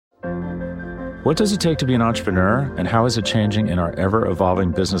What does it take to be an entrepreneur, and how is it changing in our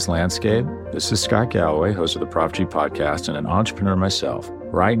ever-evolving business landscape? This is Scott Galloway, host of the Prop G podcast and an entrepreneur myself.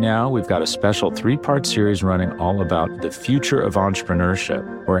 Right now, we've got a special 3-part series running all about the future of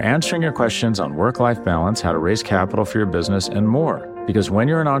entrepreneurship. We're answering your questions on work-life balance, how to raise capital for your business, and more. Because when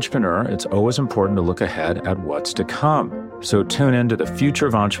you're an entrepreneur, it's always important to look ahead at what's to come. So tune in to the Future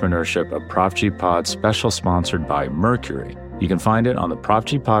of Entrepreneurship, a Prop G pod special sponsored by Mercury. You can find it on the Prop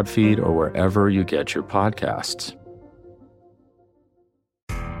G Pod feed or wherever you get your podcasts.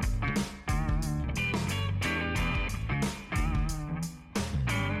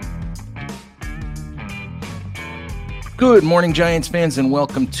 Good morning, Giants fans, and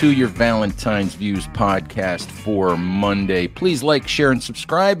welcome to your Valentine's Views podcast for Monday. Please like, share, and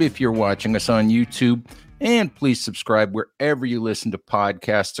subscribe if you're watching us on YouTube. And please subscribe wherever you listen to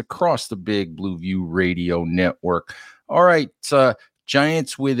podcasts across the Big Blue View Radio Network. All right,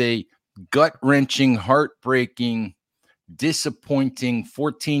 Giants with a gut-wrenching, heartbreaking, disappointing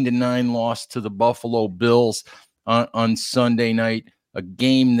 14-9 loss to the Buffalo Bills on Sunday night. A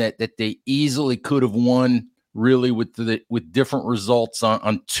game that they easily could have won, really, with different results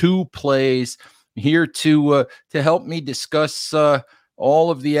on 2 plays. Here to help me discuss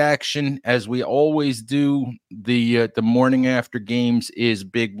all of the action, as we always do, the morning after games, is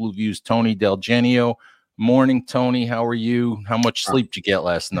Big Blue View's Tony Del Genio. Morning, Tony. How are you? How much sleep did you get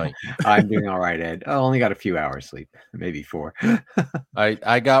last night? I'm doing all right, Ed. I only got a few hours sleep, maybe 4.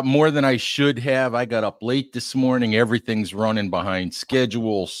 I got more than I should have. I got up late this morning. Everything's running behind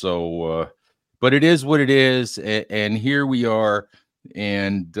schedule. So, but it is what it is. And here we are.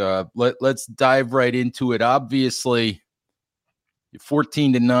 And let's dive right into it. Obviously,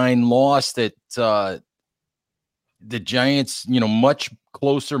 14-9 loss that the Giants, much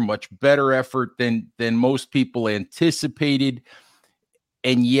closer, much better effort than most people anticipated,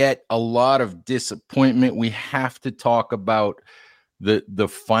 and yet a lot of disappointment. We have to talk about the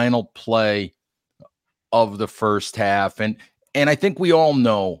final play of the first half, and I think we all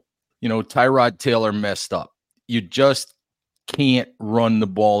know, Tyrod Taylor messed up. You just can't run the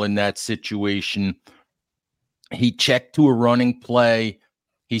ball in that situation. He checked to a running play.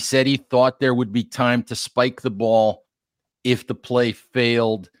 He said he thought there would be time to spike the ball if the play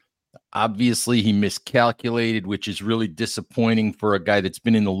failed. Obviously, he miscalculated, which is really disappointing for a guy that's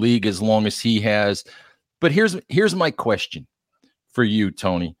been in the league as long as he has. But here's my question for you,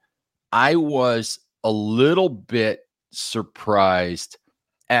 Tony. I was a little bit surprised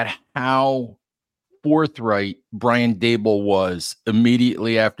at how forthright Brian Daboll was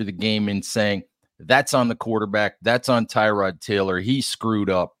immediately after the game in saying, that's on the quarterback. That's on Tyrod Taylor. He screwed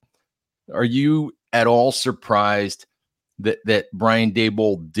up. Are you at all surprised that Brian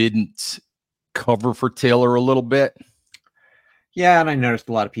Daboll didn't cover for Taylor a little bit? Yeah, and I noticed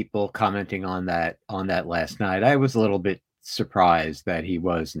a lot of people commenting on that last night. I was a little bit surprised that he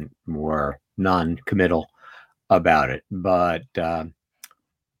wasn't more non-committal about it, but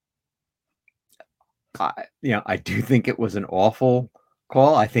I do think it was an awful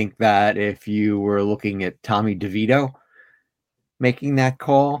call. I think that if you were looking at Tommy DeVito making that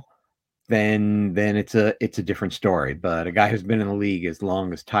call, then it's a different story. But a guy who's been in the league as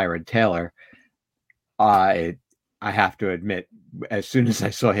long as Tyrod Taylor, I have to admit, as soon as I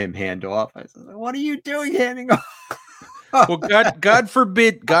saw him hand off, I said, "What are you doing handing off?" Well, God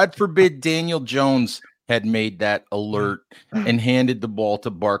forbid Daniel Jones had made that alert and handed the ball to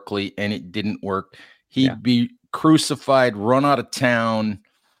Barkley and it didn't work. He'd be crucified, run out of town,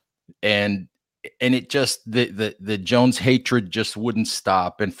 and it just the Jones hatred just wouldn't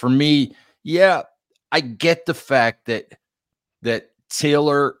stop. And for me, I get the fact that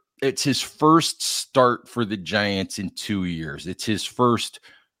Taylor, it's his first start for the Giants in 2 years. It's his first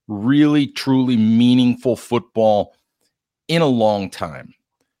really truly meaningful football in a long time.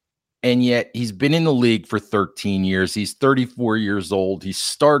 And yet he's been in the league for 13 years. He's 34 years old. He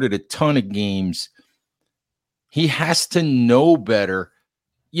started a ton of games. He has to know better.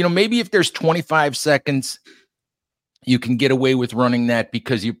 Maybe if there's 25 seconds, you can get away with running that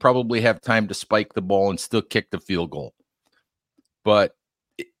because you probably have time to spike the ball and still kick the field goal. But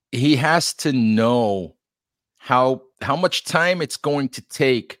he has to know how much time it's going to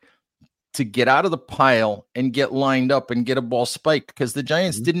take to get out of the pile and get lined up and get a ball spiked, because the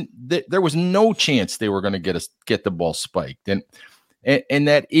Giants there was no chance they were going to get the ball spiked. And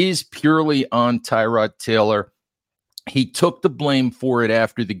that is purely on Tyrod Taylor. He took the blame for it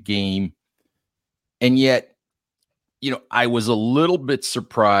after the game. And yet, I was a little bit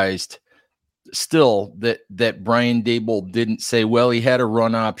surprised still that Brian Daboll didn't say, well, he had a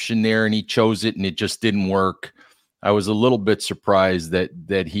run option there and he chose it and it just didn't work. I was a little bit surprised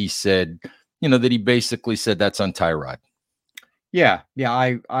that he said, that he basically said that's on Tyrod. Yeah,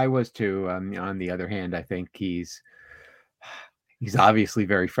 I was too. On the other hand, I think he's obviously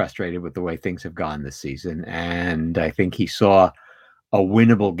very frustrated with the way things have gone this season, and I think he saw a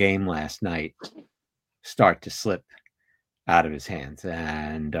winnable game last night start to slip out of his hands,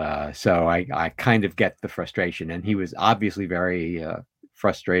 and so I kind of get the frustration, and he was obviously very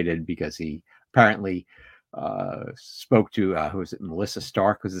frustrated because he apparently spoke to who was it, Melissa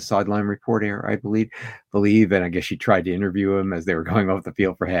Stark was the sideline reporter, I believe, and I guess she tried to interview him as they were going off the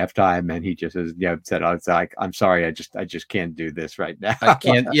field for halftime, and he just said, "Oh, it's like, I'm sorry, I just can't do this right now. I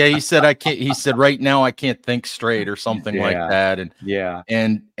can't." Yeah, he said, "I can't." He said, "Right now, I can't think straight," or something like that. And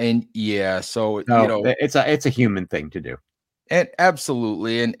so it's a human thing to do. And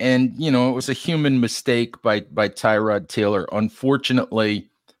absolutely, and it was a human mistake by Tyrod Taylor. Unfortunately,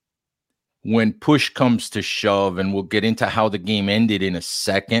 when push comes to shove, and we'll get into how the game ended in a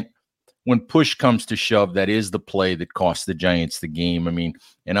second, when push comes to shove, that is the play that cost the Giants the game. I mean,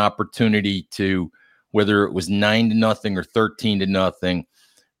 an opportunity to, whether it was 9-0 or 13-0,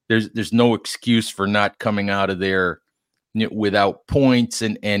 there's no excuse for not coming out of there without points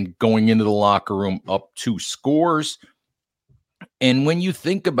and going into the locker room up 2 scores. And when you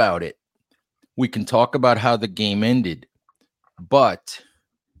think about it, we can talk about how the game ended, but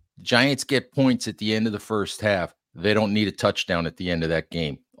Giants get points at the end of the first half. They don't need a touchdown at the end of that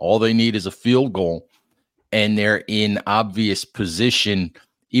game. All they need is a field goal, and they're in obvious position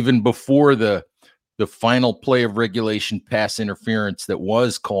even before the final play of regulation pass interference that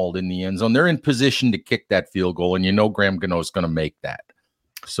was called in the end zone. They're in position to kick that field goal, and Graham Gano is going to make that.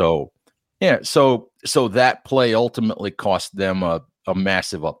 So, yeah, so that play ultimately cost them a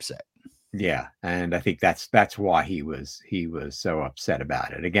massive upset. Yeah, and I think that's why he was so upset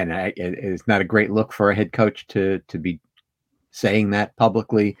about it. Again, it's not a great look for a head coach to be saying that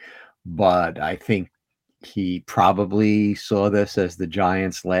publicly, but I think he probably saw this as the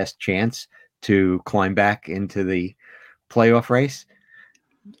Giants' last chance to climb back into the playoff race,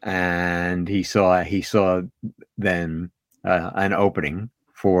 and he saw then an opening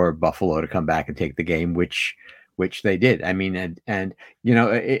for Buffalo to come back and take the game, which they did. I mean, and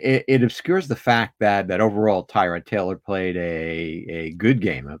it obscures the fact that overall Tyrod Taylor played a good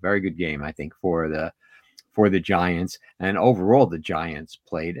game, a very good game, I think, for the Giants, and overall the Giants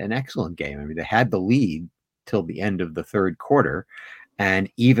played an excellent game. I mean, they had the lead till the end of the third quarter,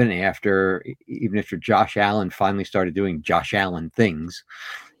 and even after Josh Allen finally started doing Josh Allen things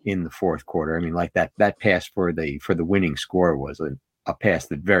in the fourth quarter, I mean, like that pass for the winning score was a pass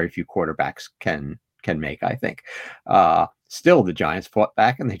that very few quarterbacks can make, I think. Still, the Giants fought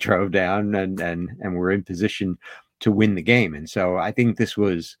back and they drove down and were in position to win the game. And so I think this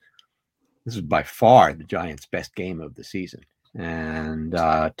was by far the Giants' best game of the season. And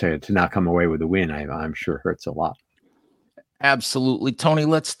to not come away with a win, I'm sure hurts a lot. Absolutely. Tony,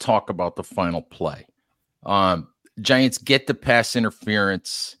 let's talk about the final play. Giants get the pass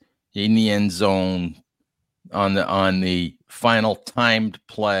interference in the end zone on the final timed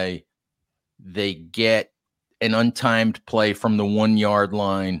play. They get an untimed play from the 1-yard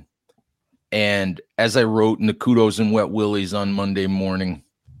line. And as I wrote in the Kudos and Wet Willies on Monday morning,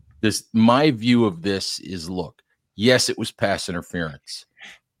 my view of this is, look, yes, it was pass interference,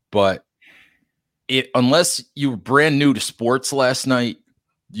 but unless you were brand new to sports last night,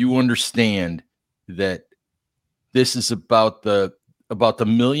 you understand that this is about the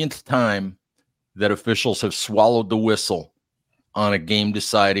millionth time that officials have swallowed the whistle on a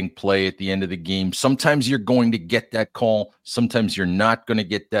game-deciding play at the end of the game. Sometimes you're going to get that call. Sometimes you're not going to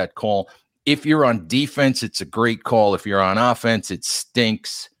get that call. If you're on defense, it's a great call. If you're on offense, it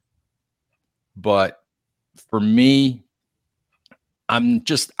stinks. But for me, I'm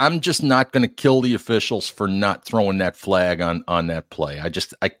just not going to kill the officials for not throwing that flag on that play.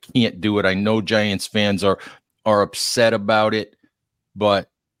 I can't do it. I know Giants fans are upset about it, but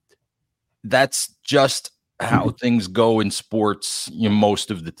that's just how things go in sports, most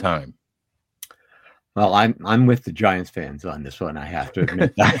of the time. Well, I'm with the Giants fans on this one. I have to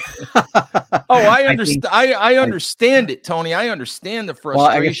admit that. I understand. I understand it, Tony. I understand the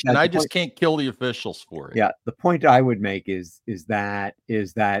frustration. I just can't kill the officials for it. Yeah, the point I would make is that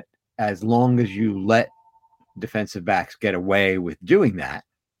as long as you let defensive backs get away with doing that,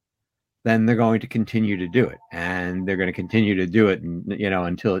 then they're going to continue to do it, and they're going to continue to do it, and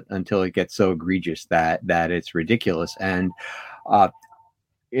until it gets so egregious that it's ridiculous. And I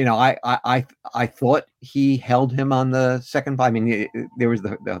thought he held him on the second play. I mean, there was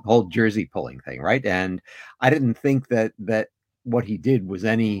the whole jersey pulling thing, right? And I didn't think that what he did was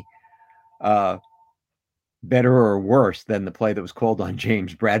any better or worse than the play that was called on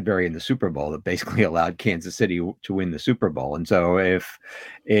James Bradbury in the Super Bowl that basically allowed Kansas City to win the Super Bowl. And so if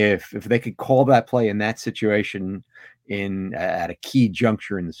they could call that play in that situation at a key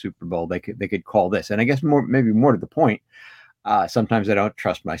juncture in the Super Bowl, they could call this. And I guess maybe more to the point, sometimes I don't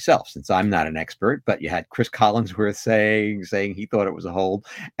trust myself since I'm not an expert, but you had Chris Collinsworth saying he thought it was a hold,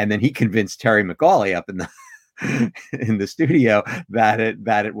 and then he convinced Terry McAuley up in the in the studio that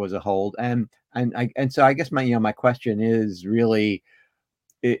it was a hold. And so I guess my question is really,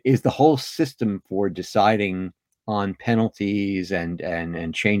 is the whole system for deciding on penalties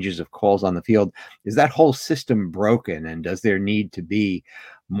and changes of calls on the field, is that whole system broken, and does there need to be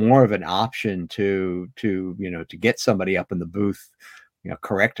more of an option to get somebody up in the booth,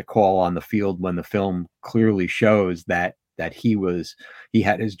 correct a call on the field when the film clearly shows that he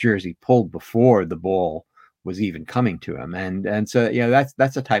had his jersey pulled before the ball was even coming to him? And so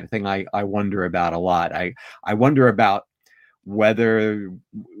that's the type of thing I wonder about a lot. I wonder about whether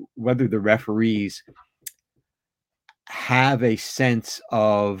the referees have a sense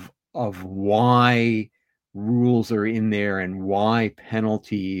of why rules are in there and why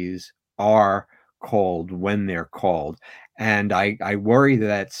penalties are called when they're called. And I worry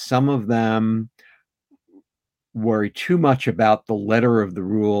that some of them worry too much about the letter of the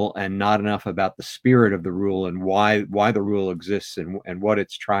rule and not enough about the spirit of the rule and why the rule exists and what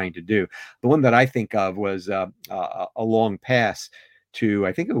it's trying to do. The one that I think of was a long pass to,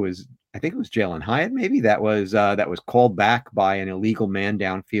 I think it was Jalen Hyatt, maybe, that was called back by an illegal man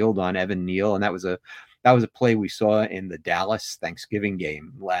downfield on Evan Neal, and that was a play we saw in the Dallas Thanksgiving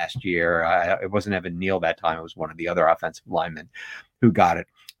game last year. It wasn't Evan Neal that time; it was one of the other offensive linemen who got it.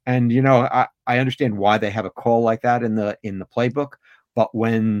 And I understand why they have a call like that in the playbook, but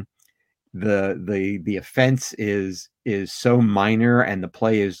when the offense is so minor and the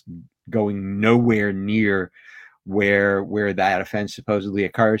play is going nowhere near where that offense supposedly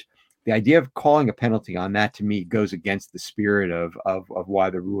occurs, the idea of calling a penalty on that, to me, goes against the spirit of why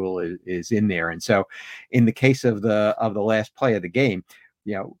the rule is in there. And so in the case of the last play of the game,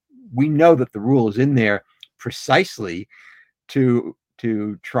 we know that the rule is in there precisely to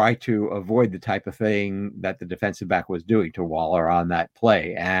try to avoid the type of thing that the defensive back was doing to Waller on that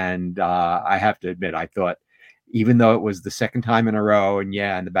play. And I have to admit, I thought, even though it was the second time in a row, and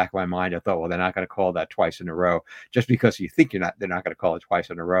in the back of my mind, I thought, well, they're not going to call that twice in a row. Just because you think they're not going to call it twice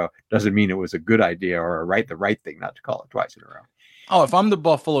in a row doesn't mean it was a good idea or the right thing not to call it twice in a row. Oh, if I'm the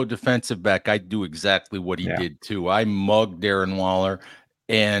Buffalo defensive back, I'd do exactly what he did too. I mugged Darren Waller,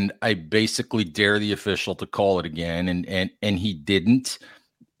 and I basically dare the official to call it again, and he didn't.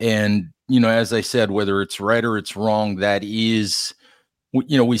 And as I said, whether it's right or it's wrong, that is,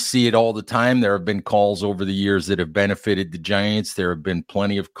 we see it all the time. There have been calls over the years that have benefited the Giants. There have been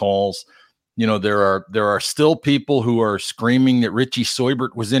plenty of calls. There are still people who are screaming that Richie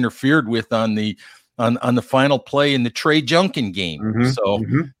Seubert was interfered with on the final play in the Trey Junkin game.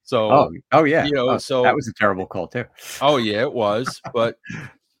 Mm-hmm. So that was a terrible call too. Oh yeah, it was. But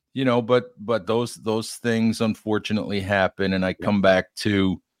but those things unfortunately happen, and I come back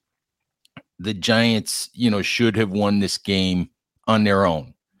to the Giants. Should have won this game on their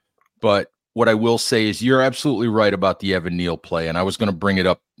own. But what I will say is, you're absolutely right about the Evan Neal play, and I was going to bring it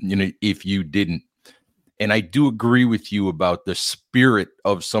up, if you didn't. And I do agree with you about the spirit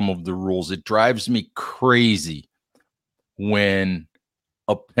of some of the rules. It drives me crazy when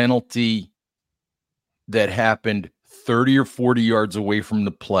a penalty that happened 30 or 40 yards away from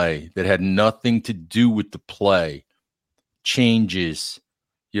the play, that had nothing to do with the play, changes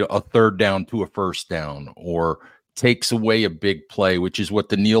a third down to a first down, or takes away a big play, which is what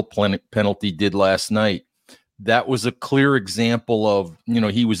the Neal penalty did last night. That was a clear example of,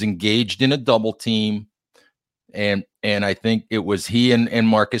 he was engaged in a double team. And I think it was he and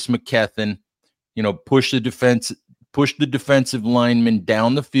Marcus McKethan, push the defensive lineman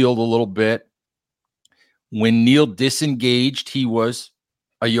down the field a little bit. When Neal disengaged, he was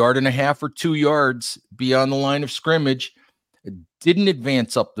 1.5 yards or 2 yards beyond the line of scrimmage, didn't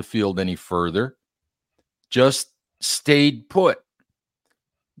advance up the field any further, just stayed put.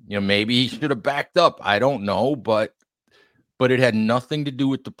 Maybe he should have backed up. I don't know, but it had nothing to do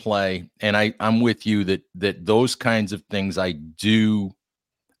with the play. And I'm with you that those kinds of things, I do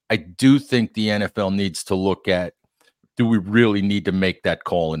think the NFL needs to look at. Do we really need to make that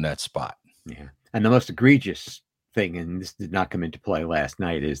call in that spot? Yeah. And the most egregious thing, and this did not come into play last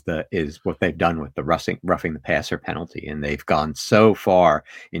night, is what they've done with the roughing the passer penalty. And they've gone so far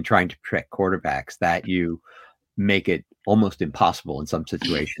in trying to protect quarterbacks that you make it almost impossible in some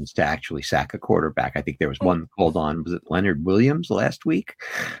situations to actually sack a quarterback. I think there was one called on, was it Leonard Williams last week,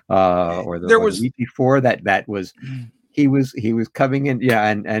 or the week before that was. He was coming in,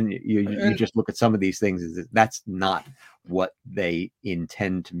 and you just look at some of these things. That's not what they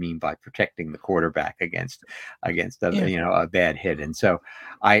intend to mean by protecting the quarterback against a bad hit. And so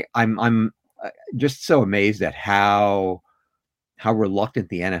I'm just so amazed at how reluctant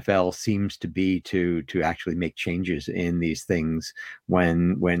the NFL seems to be to actually make changes in these things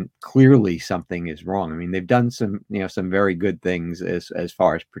when clearly something is wrong. I mean, they've done some very good things as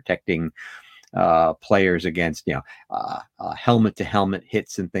far as protecting players against helmet to helmet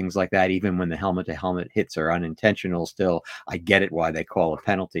hits and things like that. Even when the helmet to helmet hits are unintentional, still I get it why they call a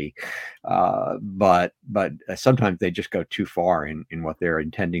penalty, but sometimes they just go too far in what they're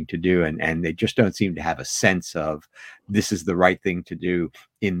intending to do, and they just don't seem to have a sense of this is the right thing to do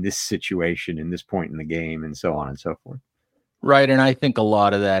in this situation, in this point in the game, and so on and so forth. Right. And I think a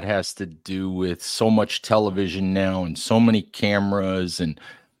lot of that has to do with so much television now and so many cameras, and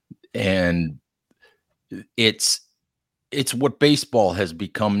it's what baseball has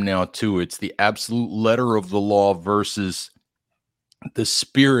become now too. It's the absolute letter of the law versus the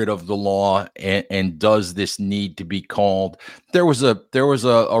spirit of the law, and does this need to be called? There was a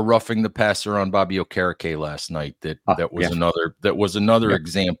roughing the passer on Bobby Okereke last night that was another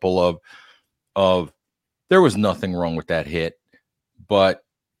example of there was nothing wrong with that hit, but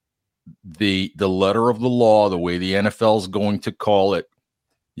the letter of the law, the way the NFL is going to call it,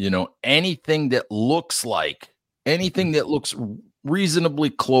 anything that looks reasonably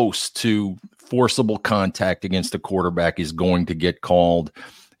close to forcible contact against a quarterback is going to get called.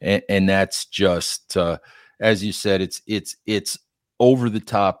 And that's just, as you said, it's over the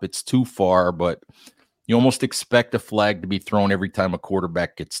top. It's too far, but you almost expect a flag to be thrown every time a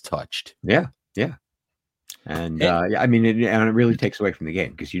quarterback gets touched. Yeah. Yeah. And I mean, it really takes away from the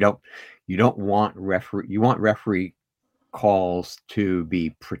game, because you don't want referee calls to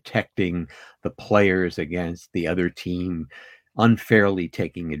be protecting the players against the other team unfairly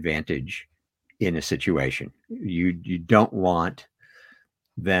taking advantage in a situation. You don't want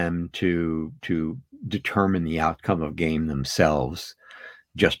them to determine the outcome of game themselves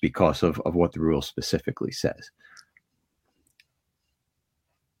just because of what the rule specifically says.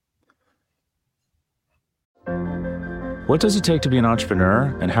 What does it take to be an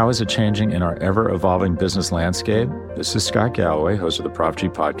entrepreneur, and how is it changing in our ever-evolving business landscape? This is Scott Galloway, host of the Prop G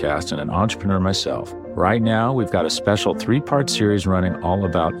podcast and an entrepreneur myself. Right now, we've got a special 3-part series running all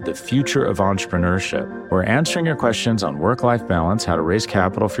about the future of entrepreneurship. We're answering your questions on work-life balance, how to raise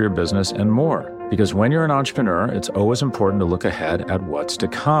capital for your business, and more. Because when you're an entrepreneur, it's always important to look ahead at what's to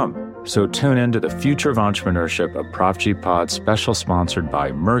come. So tune in to the Future of Entrepreneurship, a Prop G pod special sponsored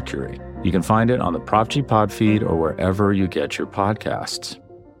by Mercury. You can find it on the Prop G Pod feed or wherever you get your podcasts.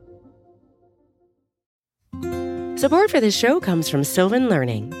 Support for this show comes from Sylvan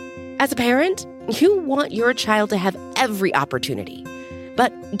Learning. As a parent, you want your child to have every opportunity,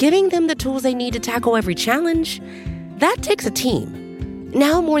 but giving them the tools they need to tackle every challenge, that takes a team.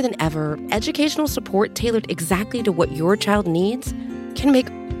 Now more than ever, educational support tailored exactly to what your child needs can make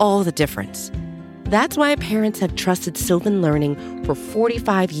all the difference. That's why parents have trusted Sylvan Learning for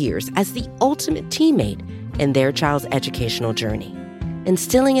 45 years as the ultimate teammate in their child's educational journey,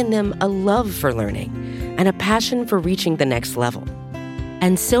 instilling in them a love for learning and a passion for reaching the next level.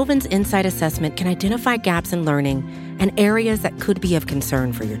 And Sylvan's Insight Assessment can identify gaps in learning and areas that could be of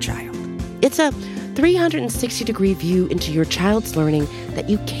concern for your child. It's a 360-degree view into your child's learning that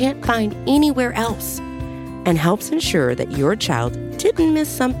you can't find anywhere else, and helps ensure that your child didn't miss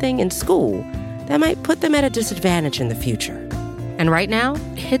something in school that might put them at a disadvantage in the future. And right now,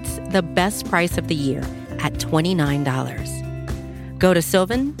 it's the best price of the year at $29. Go to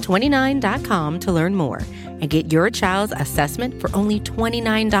sylvan29.com to learn more and get your child's assessment for only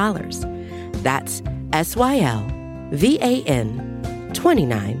 $29. That's SYLVAN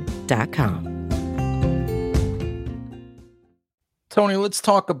 29.com. Tony, let's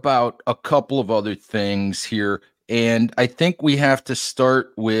talk about a couple of other things here. And I think we have to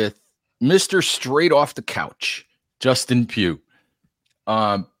start with Mr. Straight Off the Couch, Justin Pugh.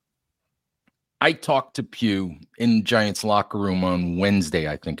 I talked to Pugh in the Giants locker room on Wednesday,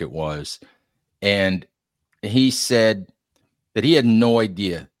 I think it was. And he said that he had no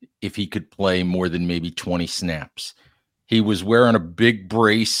idea if he could play more than maybe 20 snaps. He was wearing a big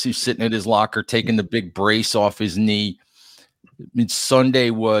brace. He's sitting at his locker, taking the big brace off his knee. Sunday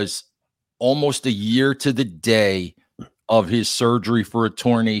was almost a year to the day of his surgery for a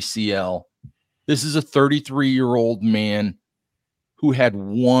torn ACL. This is a 33-year-old man who had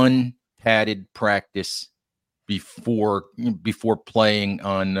one padded practice before playing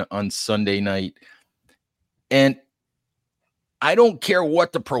on Sunday night. And I don't care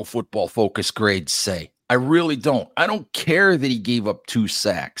what the Pro Football Focus grades say. I really don't. I don't care that he gave up 2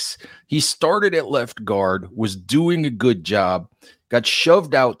 sacks. He started at left guard, was doing a good job, got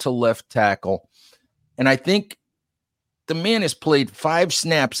shoved out to left tackle. And I think the man has played 5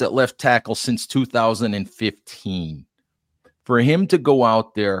 snaps at left tackle since 2015. For him to go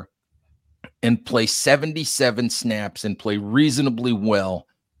out there and play 77 snaps and play reasonably well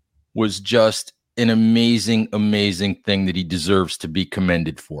was just an amazing, amazing thing that he deserves to be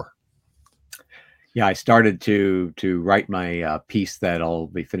commended for. Yeah, I started to write my piece that'll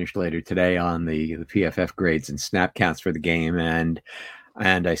be finished later today on the PFF grades and snap counts for the game, and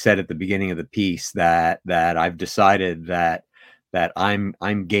I said at the beginning of the piece that I've decided that I'm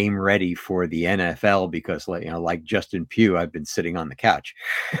game ready for the NFL because, like Justin Pugh, I've been sitting on the couch,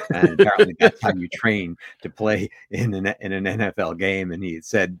 and apparently that's how you train to play in an NFL game. And he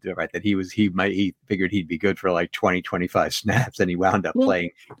said that he figured he'd be good for like 20-25 snaps, and he wound up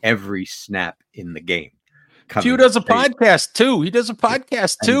playing every snap in the game. Pugh does a podcast too. He does a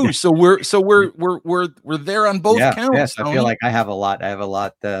podcast too. So we're there on both counts. Yes, I feel like I have a lot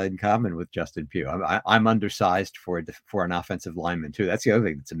in common with Justin Pugh. I'm undersized for an offensive lineman too. That's the other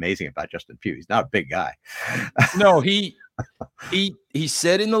thing that's amazing about Justin Pugh. He's not a big guy. No, he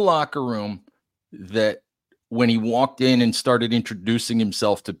said in the locker room that when he walked in and started introducing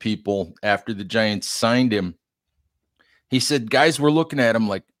himself to people after the Giants signed him, he said, guys were looking at him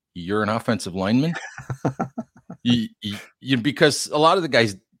like, you're an offensive lineman? Because a lot of the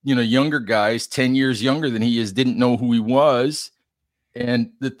guys, younger guys, 10 years younger than he is, didn't know who he was.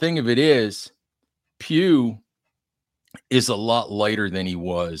 And the thing of it is, Pugh is a lot lighter than he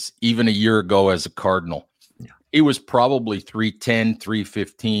was even a year ago as a Cardinal. Yeah. He was probably 310,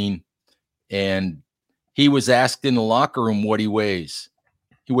 315. And he was asked in the locker room what he weighs.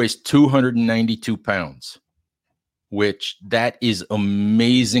 He weighs 292 pounds. Which that is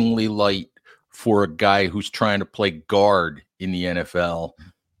amazingly light for a guy who's trying to play guard in the NFL,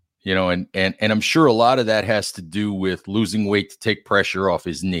 and I'm sure a lot of that has to do with losing weight to take pressure off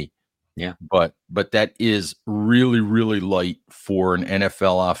his knee. Yeah. But that is really, really light for an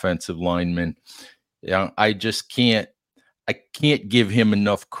NFL offensive lineman. I can't give him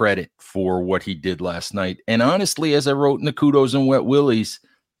enough credit for what he did last night. And honestly, as I wrote in the Kudos and Wet Willies,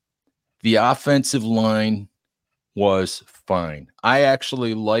 the offensive line was fine. I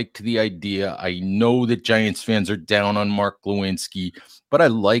actually liked the idea. I know that Giants fans are down on Mark Glowinski, but I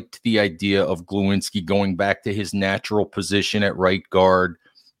liked the idea of Glowinski going back to his natural position at right guard.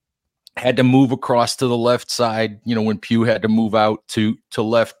 Had to move across to the left side, when Pugh had to move out to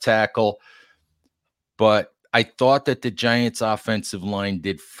left tackle. But I thought that the Giants offensive line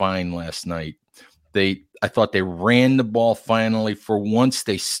did fine last night. I thought they ran the ball finally. For once,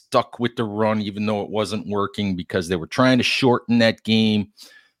 they stuck with the run, even though it wasn't working because they were trying to shorten that game.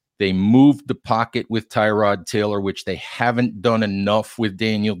 They moved the pocket with Tyrod Taylor, which they haven't done enough with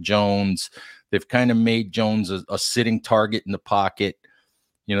Daniel Jones. They've kind of made Jones a sitting target in the pocket.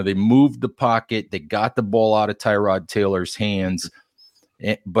 They moved the pocket. They got the ball out of Tyrod Taylor's hands.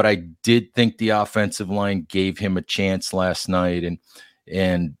 But I did think the offensive line gave him a chance last night.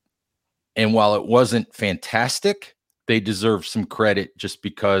 And while it wasn't fantastic, they deserve some credit just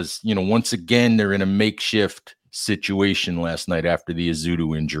because, once again, they're in a makeshift situation last night after the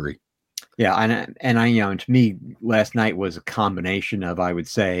Azudu injury. Yeah. And to me, last night was a combination of, I would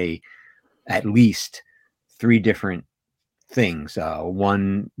say, at least 3 different things.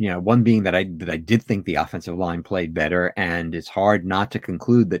 One being that I did think the offensive line played better, and it's hard not to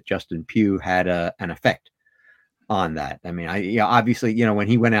conclude that Justin Pugh had an effect on that. I mean, obviously, when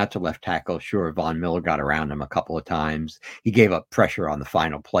he went out to left tackle, sure, Von Miller got around him a couple of times. He gave up pressure on the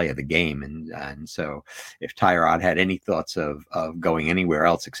final play of the game. And so if Tyrod had any thoughts of going anywhere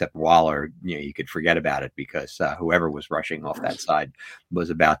else except Waller, you could forget about it because whoever was rushing off that side was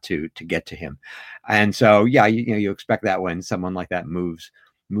about to get to him. And so, you expect that when someone like that moves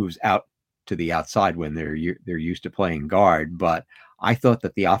out to the outside when they're used to playing guard. But I thought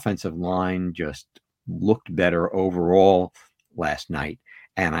that the offensive line just looked better overall last night,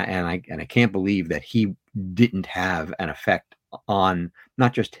 and I can't believe that he didn't have an effect on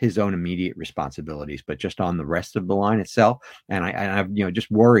not just his own immediate responsibilities, but just on the rest of the line itself. And I've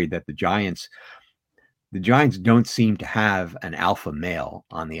just worried that the Giants the Giants don't seem to have an alpha male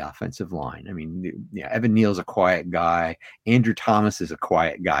on the offensive line. I mean, Evan Neal's a quiet guy. Andrew Thomas is a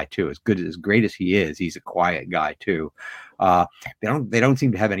quiet guy too. As great as he is, he's a quiet guy too. They don't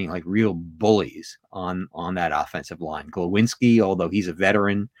seem to have any like real bullies on that offensive line. Glowinski, although he's a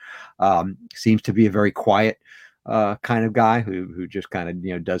veteran, seems to be a very quiet kind of guy who just kind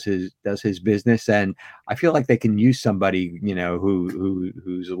of does his business. And I feel like they can use somebody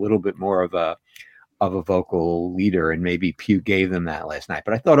who's a little bit more of a vocal leader, and maybe Pugh gave them that last night.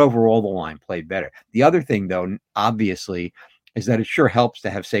 But I thought overall the line played better. The other thing, though, obviously, is that it sure helps to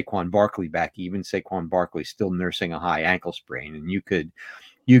have Saquon Barkley back. Even Saquon Barkley still nursing a high ankle sprain, and you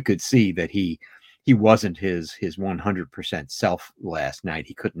could see that he wasn't his 100% self last night.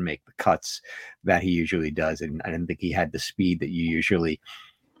 He couldn't make the cuts that he usually does, and I didn't think he had the speed that you usually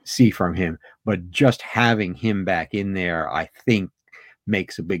see from him. But just having him back in there, I think,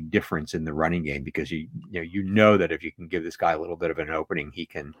 makes a big difference in the running game, because you know that if you can give this guy a little bit of an opening, he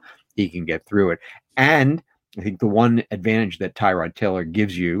can get through it. And I think the one advantage that Tyrod Taylor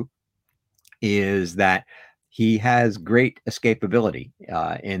gives you is that he has great escapability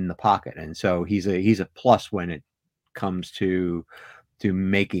in the pocket, and so he's a plus when it comes to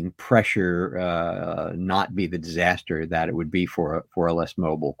making pressure not be the disaster that it would be for a less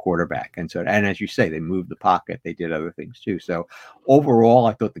mobile quarterback. And as you say, they moved the pocket. They did other things too. So overall,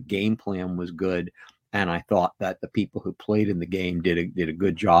 I thought the game plan was good, and I thought that the people who played in the game did a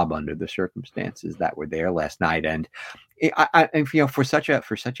good job under the circumstances that were there last night. And for such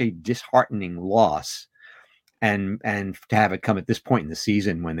a disheartening loss, and to have it come at this point in the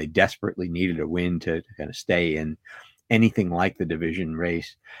season when they desperately needed a win to kind of stay in anything like the division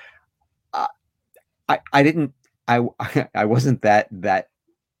race, I wasn't that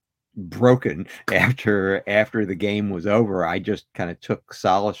broken after the game was over. I just kind of took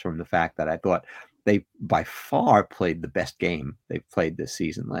solace from the fact that I thought they by far played the best game they've played this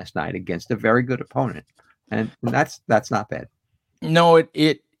season last night against a very good opponent, and that's not bad. No,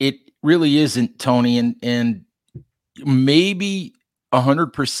 it really isn't, Tony, and maybe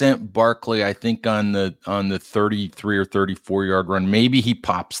 100% Barkley, I think on the 33 or 34 yard run, maybe he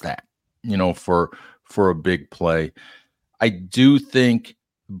pops that, for a big play. I do think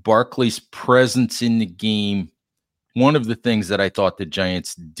Barkley's presence in the game, one of the things that I thought the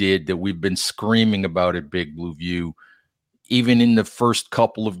Giants did that we've been screaming about at Big Blue View, even in the first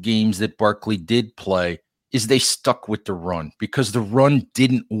couple of games that Barkley did play, is they stuck with the run, because the run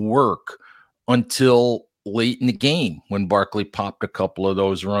didn't work until late in the game when Barkley popped a couple of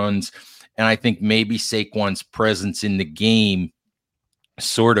those runs. And I think maybe Saquon's presence in the game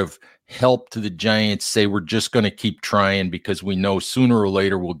sort of helped the Giants say, we're just going to keep trying, because we know sooner or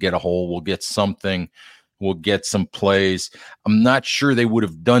later we'll get a hole, we'll get something, we'll get some plays. I'm not sure they would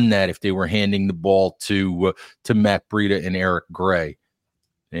have done that if they were handing the ball to Matt Breida and Eric Gray.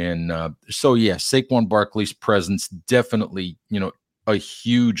 And so, yeah, Saquon Barkley's presence definitely, a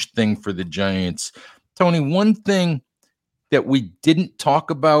huge thing for the Giants. Tony, one thing that we didn't talk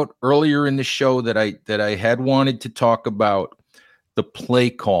about earlier in the show that I had wanted to talk about, the play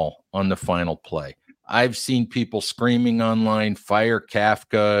call on the final play. I've seen people screaming online, "Fire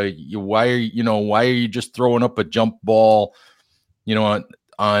Kafka! Why are you just throwing up a jump ball,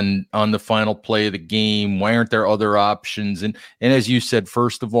 on the final play of the game? Why aren't there other options?" And as you said,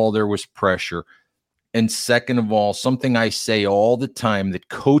 first of all, there was pressure, and second of all, something I say all the time that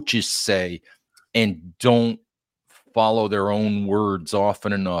coaches say and don't follow their own words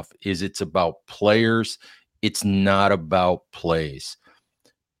often enough is it's about players. It's not about plays.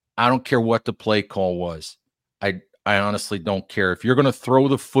 I don't care what the play call was. I honestly don't care. If you're going to throw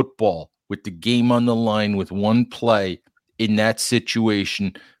the football with the game on the line with one play in that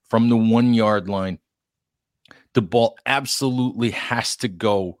situation from the 1 yard line, the ball absolutely has to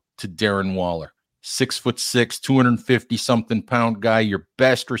go to Darren Waller. 6'6", 250 something pound guy, your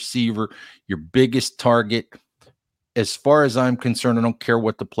best receiver, your biggest target. As far as I'm concerned, I don't care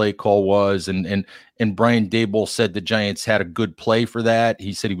what the play call was. And Brian Daboll said the Giants had a good play for that.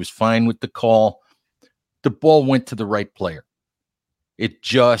 He said he was fine with the call. The ball went to the right player. It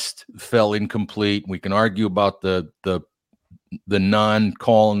just fell incomplete. We can argue about the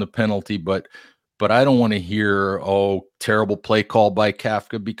non-call and the penalty, but I don't want to hear, terrible play call by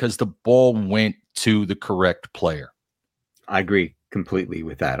Kafka, because the ball went to the correct player. I agree completely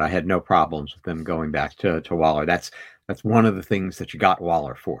with that. I had no problems with them going back to Waller. That's one of the things that you got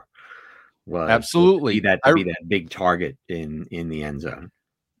Waller for. Was absolutely to be that big target in the end zone.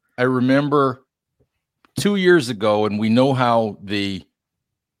 I remember 2 years ago, and we know how the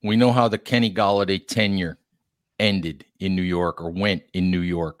Kenny Golladay tenure ended in New York, or went in New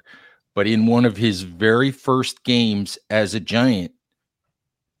York. but in one of his very first games as a Giant,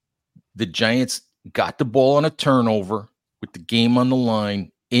 the Giants got the ball on a turnover with the game on the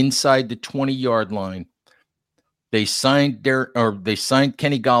line inside the 20-yard line. They signed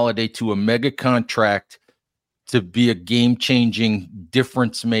Kenny Golladay to a mega contract to be a game-changing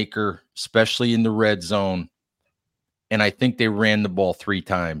difference maker, especially in the red zone. And I think they ran the ball 3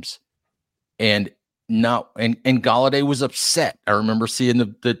 times. And Golladay was upset. I remember seeing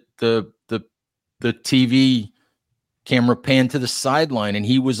the TV camera pan to the sideline, and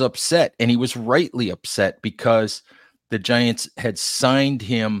he was upset, and he was rightly upset because the Giants had signed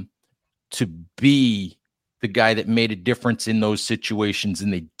him to be the guy that made a difference in those situations,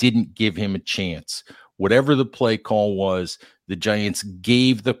 and they didn't give him a chance. Whatever the play call was, the Giants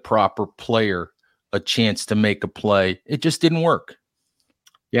gave the proper player a chance to make a play. It just didn't work.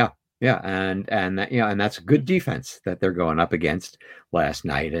 Yeah, and that's a good defense that they're going up against last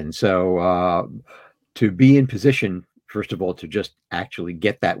night, and so to be in position, first of all, to just actually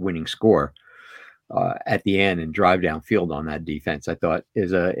get that winning score at the end and drive downfield on that defense, I thought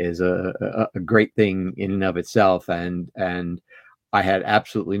is a great thing in and of itself, and I had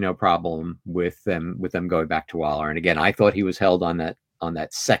absolutely no problem with them going back to Waller. And again, I thought he was held on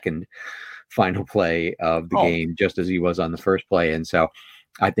that second final play of the game, just as he was on the first play, and so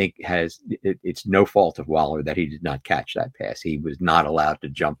I think it's no fault of Waller that he did not catch that pass. He was not allowed to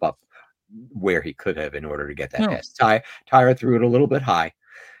jump up where he could have in order to get that pass. Tyra threw it a little bit high,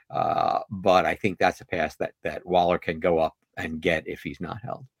 but I think that's a pass that Waller can go up and get if he's not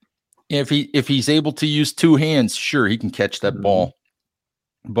held. If he's able to use 2 hands, sure, he can catch that ball.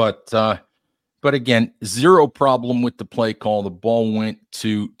 But again, zero problem with the play call. The ball went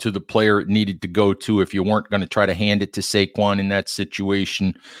to the player it needed to go to if you weren't going to try to hand it to Saquon in that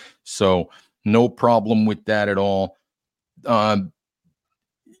situation. So no problem with that at all.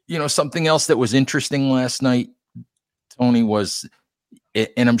 Something else that was interesting last night, Tony, was,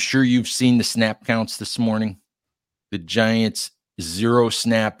 and I'm sure you've seen the snap counts this morning, the Giants 0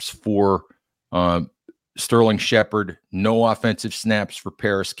 snaps for Sterling Shepard, no offensive snaps for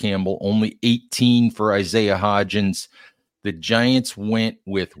Paris Campbell, only 18 for Isaiah Hodgins. The Giants went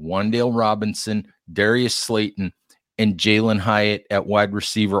with Wan'Dale Robinson, Darius Slayton, and Jalen Hyatt at wide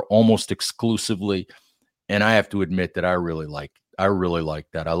receiver almost exclusively. And I have to admit that I really like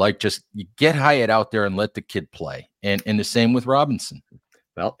that. I like just you get Hyatt out there and let the kid play. And the same with Robinson.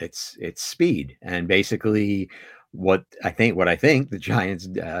 Well, it's speed. And basically what I think the Giants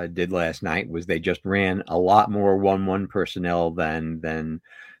did last night was they just ran a lot more 1-1 personnel than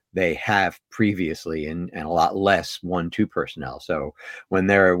they have previously, and a lot less 1-2 personnel. So when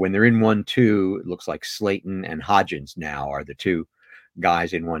they're in 1-2, it looks like Slayton and Hodgins now are the 2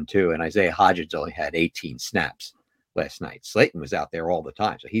 guys in 1-2, and Isaiah Hodgins only had 18 snaps last night. Slayton was out there all the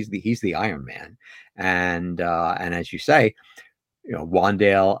time, so he's the Iron Man, and as you say,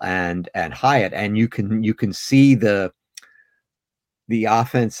 Wan'Dale and Hyatt, and you can see the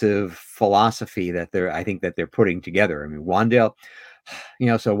offensive philosophy that they're putting together. I mean, Wan'Dale,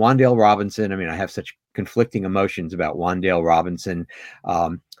 so Wan'Dale Robinson, I mean, I have such conflicting emotions about Wan'Dale Robinson.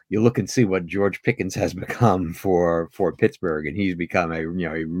 You look and see what George Pickens has become for Pittsburgh, and he's become a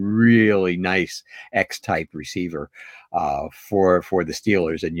really nice X-type receiver for the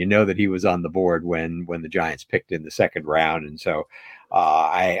Steelers. And that he was on the board when the Giants picked in the second round. And so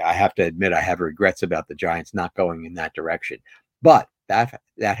I have to admit I have regrets about the Giants not going in that direction. But that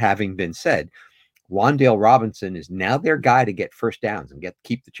having been said, Wan'Dale Robinson is now their guy to get first downs and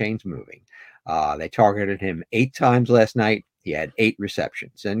keep the chains moving. They targeted him 8 times last night. He had 8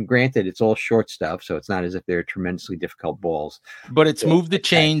 receptions. And granted, it's all short stuff, so it's not as if they're tremendously difficult balls. But it's move the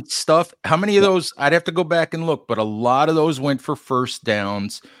chain stuff. How many of those? I'd have to go back and look, but a lot of those went for first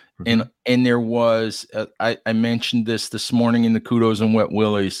downs. Mm-hmm. And there was, I mentioned this morning in the Kudos and Wet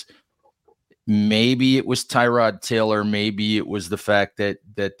Willies. Maybe it was Tyrod Taylor. Maybe it was the fact that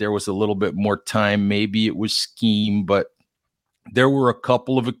there was a little bit more time. Maybe it was scheme, but there were a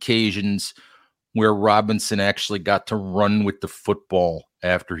couple of occasions where Robinson actually got to run with the football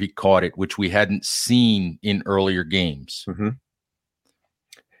after he caught it, which we hadn't seen in earlier games. Mm-hmm.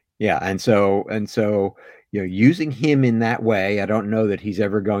 Yeah. And so, using him in that way, I don't know that he's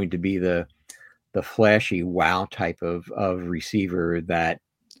ever going to be the flashy wow type of receiver that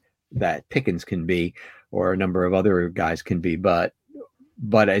Pickens can be, or a number of other guys can be. But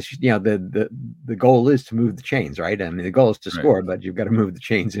as the goal is to move the chains, right? I mean, the goal is to score, but you've got to move the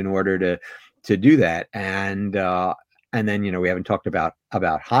chains in order to do that. And then, we haven't talked about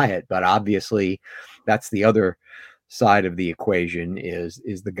Hyatt, but obviously that's the other side of the equation is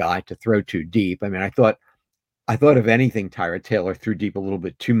the guy to throw to deep. I mean, I thought I thought, if anything, Tyrod Taylor threw deep a little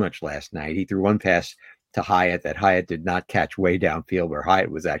bit too much last night. He threw one pass to Hyatt that Hyatt did not catch way downfield, where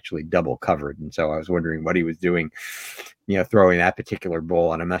Hyatt was actually double covered. And so I was wondering what he was doing, throwing that particular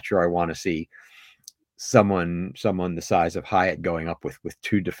ball. And I'm not sure I want to see someone the size of Hyatt going up with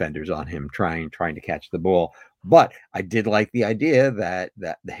two defenders on him trying to catch the ball. But I did like the idea that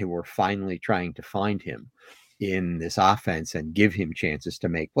they were finally trying to find him in this offense and give him chances to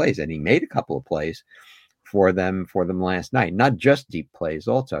make plays. And he made a couple of plays for them last night, not just deep plays.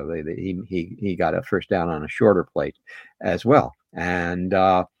 Also, he got a first down on a shorter plate as well, and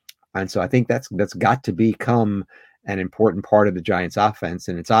so I think that's got to become an important part of the Giants' offense.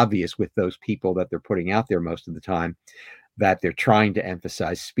 And it's obvious with those people that they're putting out there most of the time that they're trying to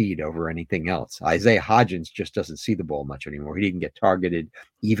emphasize speed over anything else. Isaiah Hodgins just doesn't see the ball much anymore. He didn't get targeted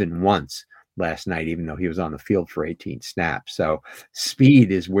even once last night, even though he was on the field for 18 snaps. So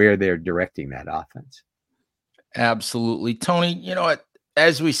speed is where they're directing that offense. Absolutely. Tony, what,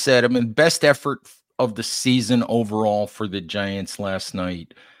 as we said, best effort of the season overall for the Giants last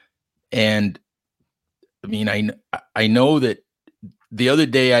night. And I know that the other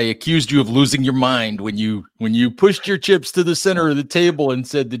day I accused you of losing your mind when you pushed your chips to the center of the table and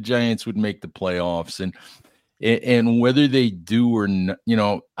said the Giants would make the playoffs. And whether they do or not,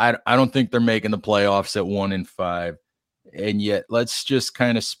 I don't think they're making the playoffs at 1-5. And yet let's just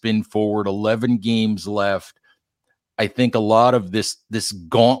kind of spin forward 11 games left. I think a lot of this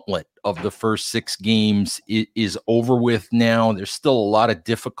gauntlet of the first 6 games is over with now. There's still a lot of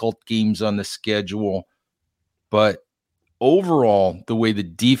difficult games on the schedule, but overall, the way the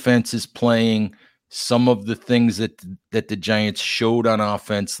defense is playing, some of the things that the Giants showed on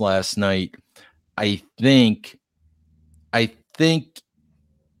offense last night, I think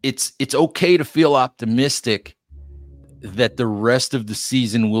it's okay to feel optimistic that the rest of the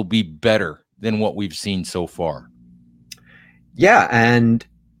season will be better than what we've seen so far. Yeah, and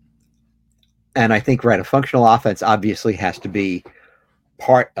I think, right, a functional offense obviously has to be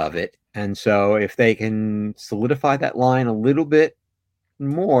part of it. And so if they can solidify that line a little bit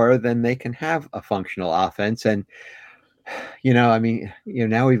more, then they can have a functional offense. And, now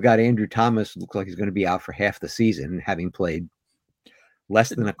we've got Andrew Thomas, looks like he's going to be out for half the season, having played less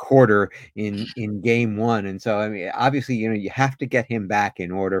than a quarter in game 1. And so, obviously, you have to get him back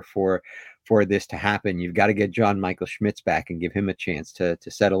in order for this to happen. You've got to get John Michael Schmitz back and give him a chance to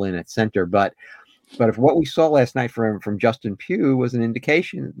settle in at center. But if what we saw last night from Justin Pugh was an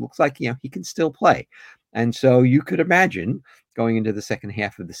indication, it looks like, he can still play. And so you could imagine going into the second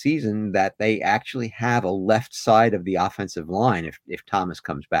half of the season that they actually have a left side of the offensive line. If Thomas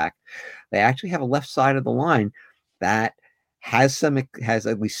comes back, they actually have a left side of the line that has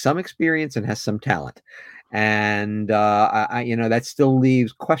at least some experience and has some talent. And that still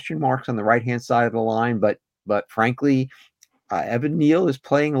leaves question marks on the right-hand side of the line. But frankly, Evan Neal is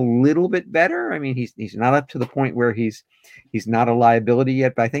playing a little bit better. He's not up to the point where he's not a liability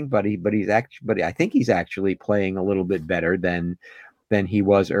yet, I think, but I think he's actually playing a little bit better than he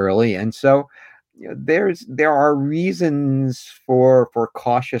was early. And so there are reasons for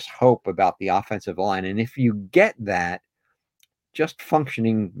cautious hope about the offensive line. And if you get that just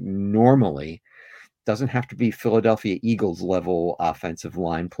functioning normally, doesn't have to be Philadelphia Eagles level offensive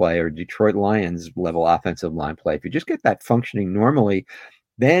line play or Detroit Lions level offensive line play. If you just get that functioning normally,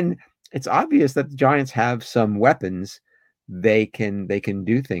 then it's obvious that the Giants have some weapons they can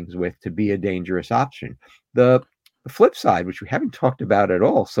do things with to be a dangerous option. The flip side, which we haven't talked about at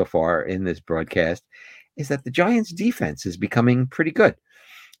all so far in this broadcast, is that the Giants defense is becoming pretty good.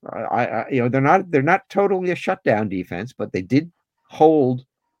 They're not totally a shutdown defense, but they did hold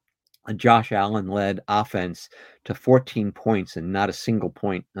a Josh Allen-led offense to 14 points and not a single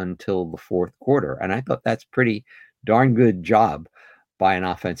point until the fourth quarter. And I thought that's pretty darn good job by an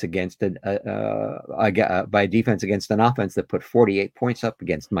offense against by a defense against an offense that put 48 points up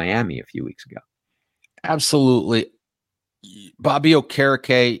against Miami a few weeks ago. Absolutely. Bobby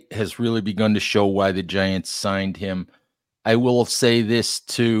Okereke has really begun to show why the Giants signed him. I will say this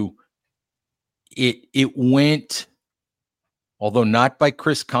too. It went, although not by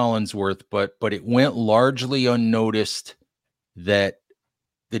Chris Collinsworth, but it went largely unnoticed that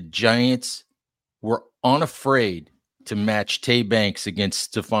the Giants were unafraid to match Tay Banks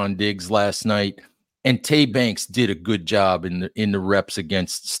against Stephon Diggs last night, and Tay Banks did a good job in the reps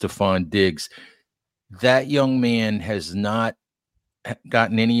against Stephon Diggs. That young man has not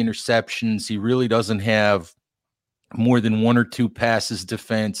gotten any interceptions. He really doesn't have more than 1 or 2 passes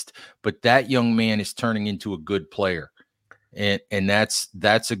defensed, but that young man is turning into a good player. And that's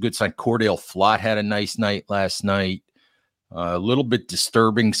a good sign. Cordale Flott had a nice night last night. A little bit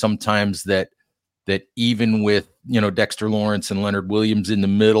disturbing sometimes that that even with, Dexter Lawrence and Leonard Williams in the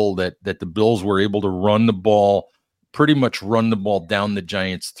middle, that the Bills were able to pretty much run the ball down the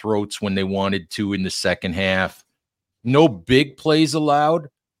Giants' throats when they wanted to in the second half. No big plays allowed,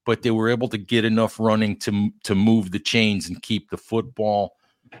 but they were able to get enough running to move the chains and keep the football.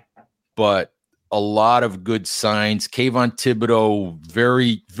 But a lot of good signs. Kayvon Thibodeau,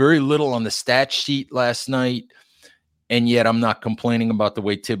 very, very little on the stat sheet last night, and yet I'm not complaining about the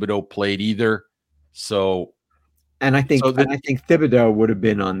way Thibodeau played either. So, I think Thibodeau would have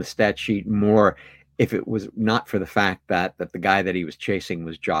been on the stat sheet more if it was not for the fact that the guy that he was chasing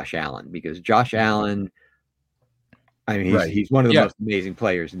was Josh Allen, because Josh Allen, I mean, he's one of the most amazing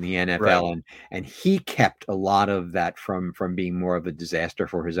players in the NFL, and he kept a lot of that from being more of a disaster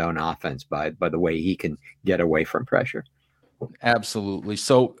for his own offense by the way he can get away from pressure. Absolutely.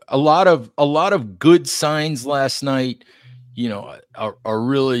 So a lot of good signs last night. A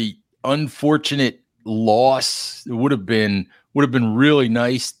really unfortunate loss. It would have been really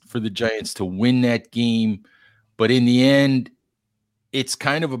nice for the Giants to win that game, but in the end, it's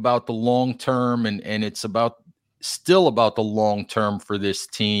kind of about the long term, and it's still about the long term for this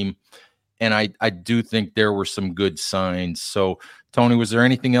team. And I do think there were some good signs. So, Tony, was there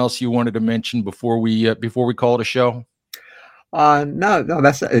anything else you wanted to mention before we call it a show? No,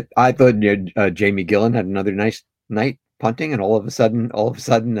 that's it. I thought Jamie Gillen had another nice night punting, and all of a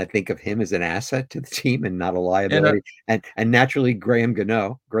sudden, I think of him as an asset to the team and not a liability. And naturally, Graham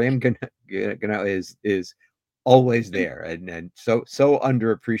Gano is always there, and so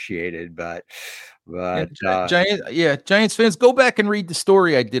underappreciated, but Giants fans, go back and read the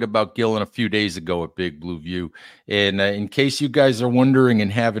story I did about Gillen a few days ago at Big Blue View. And in case you guys are wondering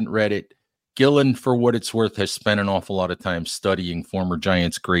and haven't read it, Gillen, for what it's worth, has spent an awful lot of time studying former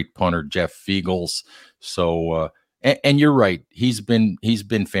Giants great punter Jeff Fiegels. So, and you're right, he's been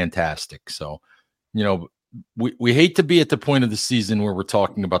fantastic. So, we hate to be at the point of the season where we're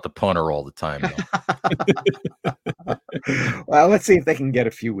talking about the punter all the time. Well, let's see if they can get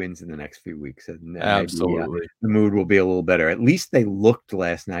a few wins in the next few weeks. And absolutely, maybe, the mood will be a little better. At least they looked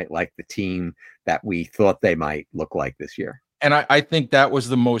last night like the team that we thought they might look like this year. And I think that was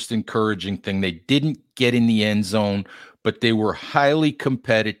the most encouraging thing. They didn't get in the end zone, but they were highly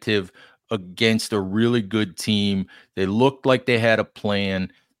competitive against a really good team. They looked like they had a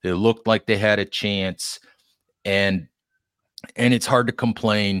plan. They looked like they had a chance. And it's hard to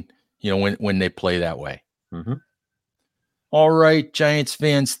complain, when they play that way. Mm-hmm. All right, Giants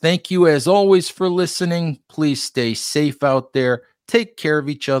fans, thank you as always for listening. Please stay safe out there. Take care of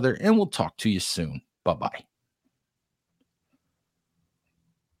each other, and we'll talk to you soon. Bye-bye.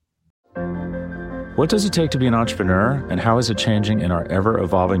 What does it take to be an entrepreneur, and how is it changing in our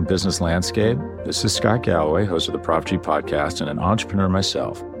ever-evolving business landscape? This is Scott Galloway, host of the Prop G podcast and an entrepreneur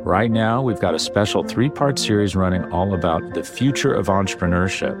myself. Right now, we've got a special 3-part series running all about the future of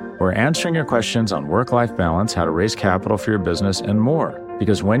entrepreneurship. We're answering your questions on work-life balance, how to raise capital for your business, and more.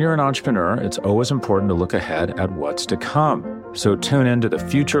 Because when you're an entrepreneur, it's always important to look ahead at what's to come. So tune in to the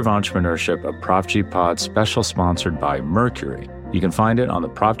Future of Entrepreneurship, a Prop G pod special sponsored by Mercury. You can find it on the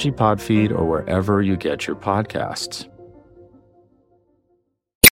Prop G Pod feed or wherever you get your podcasts.